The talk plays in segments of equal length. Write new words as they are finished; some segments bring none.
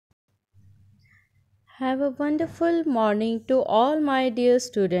Have a wonderful morning to all my dear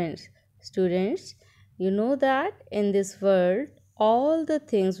students. Students, you know that in this world, all the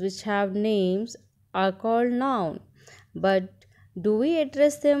things which have names are called noun. But do we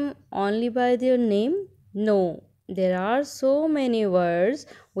address them only by their name? No. There are so many words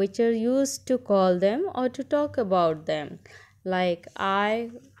which are used to call them or to talk about them, like I,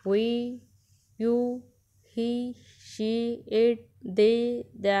 we, you, he, she, it, they,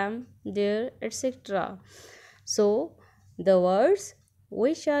 them, their, etc. So, the words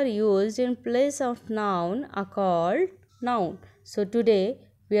which are used in place of noun are called noun. So, today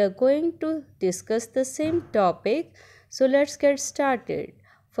we are going to discuss the same topic. So, let's get started.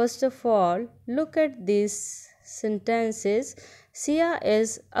 First of all, look at these sentences. Sia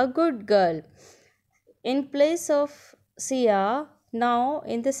is a good girl. In place of Sia, now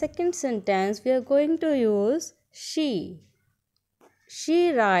in the second sentence, we are going to use she.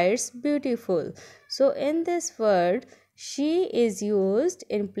 She writes beautiful. So, in this word, she is used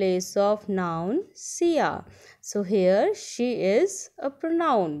in place of noun Sia. So, here she is a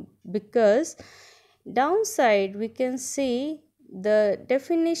pronoun because downside we can see the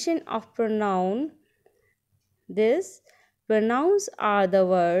definition of pronoun. This pronouns are the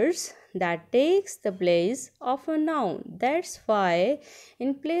words that takes the place of a noun. That's why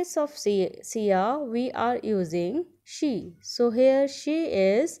in place of Sia we are using she. So here she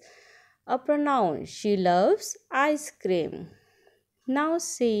is a pronoun. She loves ice cream. Now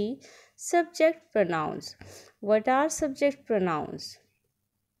see subject pronouns. What are subject pronouns?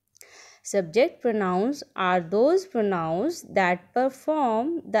 Subject pronouns are those pronouns that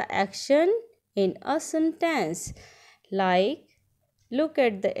perform the action in a sentence. Like, look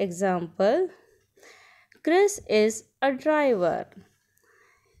at the example. Chris is a driver.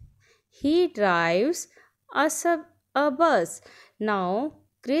 He drives a bus. Now,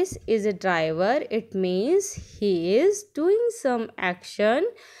 Chris is a driver. It means he is doing some action.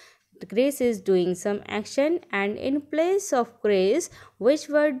 Chris is doing some action, and in place of Chris, which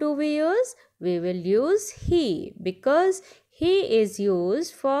word do we use? We will use he, because he is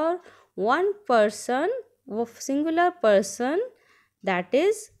used for one person, singular person, that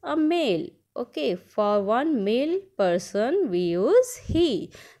is a male. Okay, for one male person we use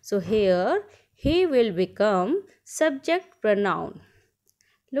he. So here he will become subject pronoun.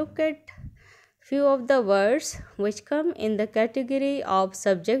 Look at few of the words which come in the category of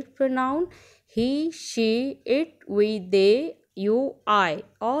subject pronoun: he, she, it, we, they, you, I.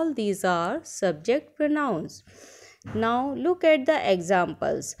 All these are subject pronouns. Now look at the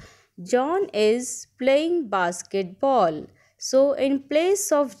examples. John is playing basketball. So in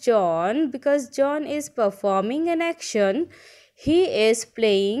place of John, because John is performing an action, he is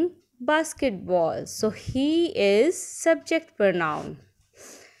playing basketball. So he is subject pronoun.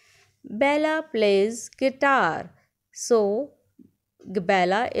 Bella plays guitar. So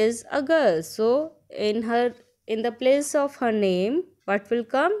Bella is a girl. So in the place of her name, what will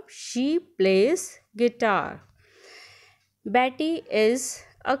come? She plays guitar. Betty is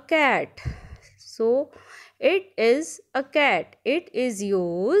a cat. So it is a cat. It is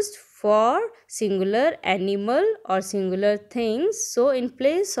used for singular animal or singular things. So in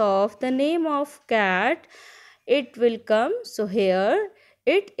place of the name of cat, it will come. So here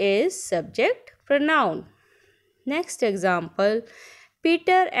it is subject pronoun. Next example,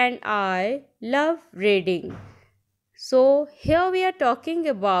 Peter and I love reading. So here we are talking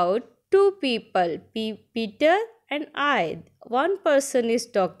about two people, Peter and I. One person is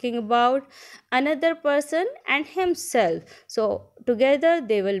talking about another person and himself. So together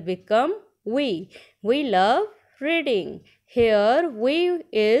they will become we. We love reading. Here we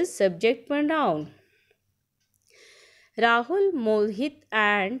is subject pronoun. Rahul, Mohit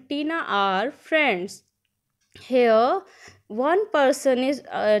and Tina are friends. Here one person is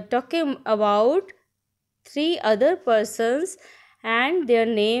talking about three other persons, and their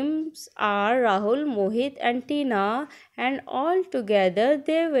names are Rahul, Mohit and Tina, and all together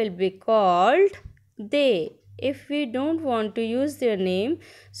they will be called they. If we don't want to use their name,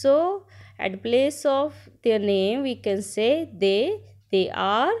 so at place of their name we can say they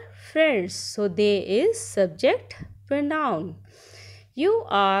are friends. So they is subject pronoun. You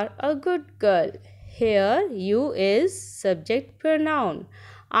are a good girl. Here you is subject pronoun.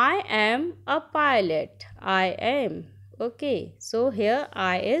 I am a pilot. I am. Okay, so here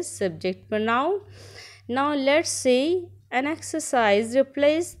I is subject pronoun. Now let's see an exercise.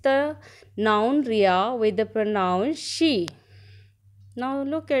 Replace the noun Ria with the pronoun she. Now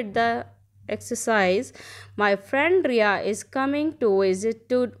look at the exercise. My friend Ria is coming to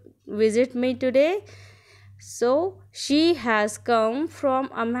visit me today. So she has come from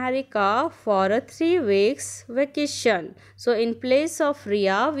America for a 3 weeks vacation. So in place of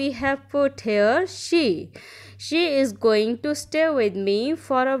Ria, we have put here she. She is going to stay with me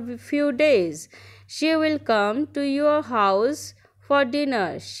for a few days. She will come to your house for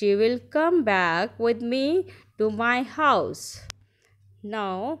dinner. She will come back with me to my house.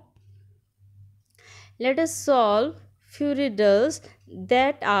 Now let us solve few riddles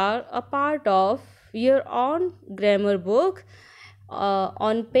that are a part of your own grammar book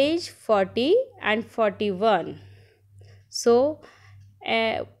on page 40 and 41. So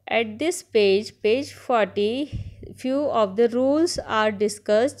at this page 40, few of the rules are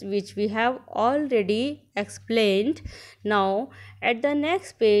discussed which we have already explained. Now at the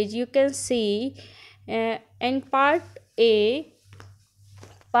next page you can see in part A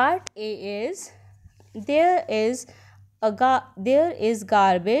is there is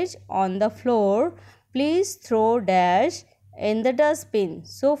garbage on the floor. Please throw dash in the dustbin.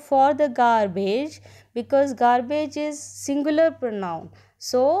 So for the garbage, because garbage is singular pronoun,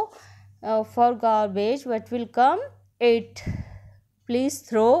 so for garbage what will come? It. Please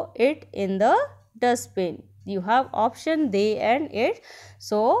throw it in the dustbin. You have option they and it.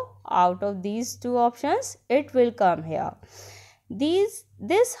 So out of these two options, it will come here.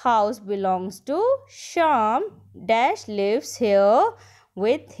 This house belongs to Sham dash lives here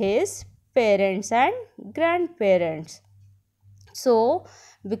with his parents and grandparents. So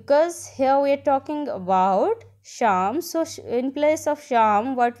because here we are talking about Sham, so in place of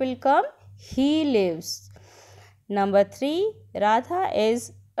Sham what will come? He lives. Number 3, Radha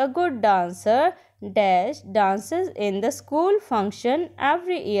is a good dancer dash dances in the school function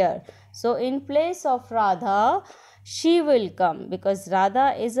every year. So in place of Radha, she will come because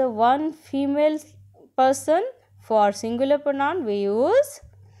Radha is a one female person. For singular pronoun we use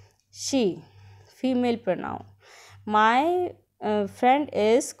she, female pronoun. My friend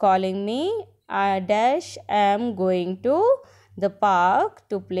is calling me. I dash am going to the park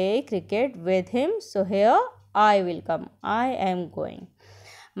to play cricket with him. So here I will come. I am going.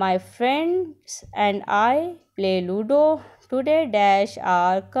 My friends and I play Ludo. Today dash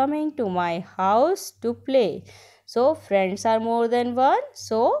are coming to my house to play. So friends are more than one.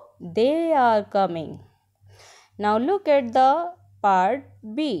 So they are coming. Now look at the part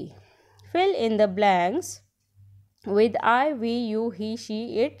B. Fill in the blanks with I, we, you, he,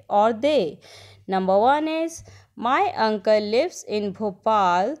 she, it or they. Number 1 is my uncle lives in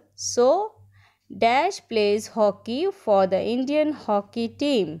Bhopal, so dash plays hockey for the Indian hockey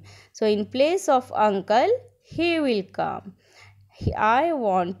team. So in place of uncle, he will come. I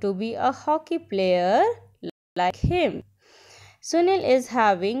want to be a hockey player like him. Sunil is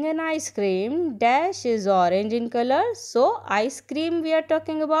having an ice cream. Dash is orange in color. So ice cream we are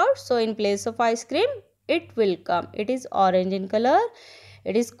talking about. So in place of ice cream, it will come. It is orange in color.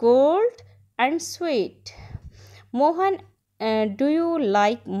 It is cold and sweet. Mohan, do you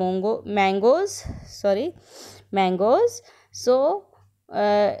like mangoes? Mangoes. So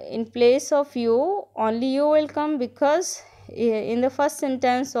in place of you, only you will come because in the first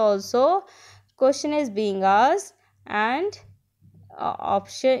sentence also question is being asked and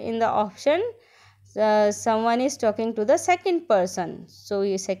option someone is talking to the second person. So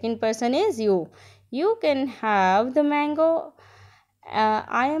your second person is you. You can have the mango.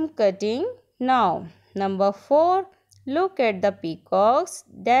 I am cutting now. Number 4, look at the peacocks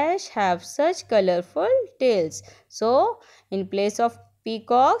dash have such colorful tails. So in place of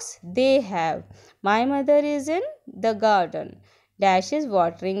peacocks they have. My mother is in the garden. Dash is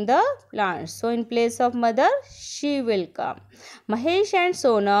watering the plants. So in place of mother, she will come. Mahesh and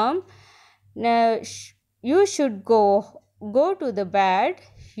Sonam, you should go to the bed.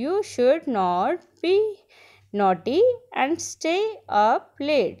 You should not be naughty and stay up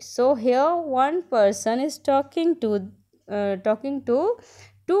late. So here one person is talking to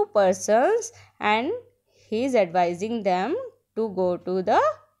two persons and he is advising them to go to the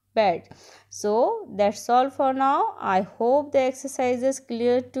bed. So that's all for now. I hope the exercise is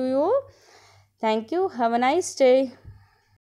clear to you. Thank you. Have a nice day.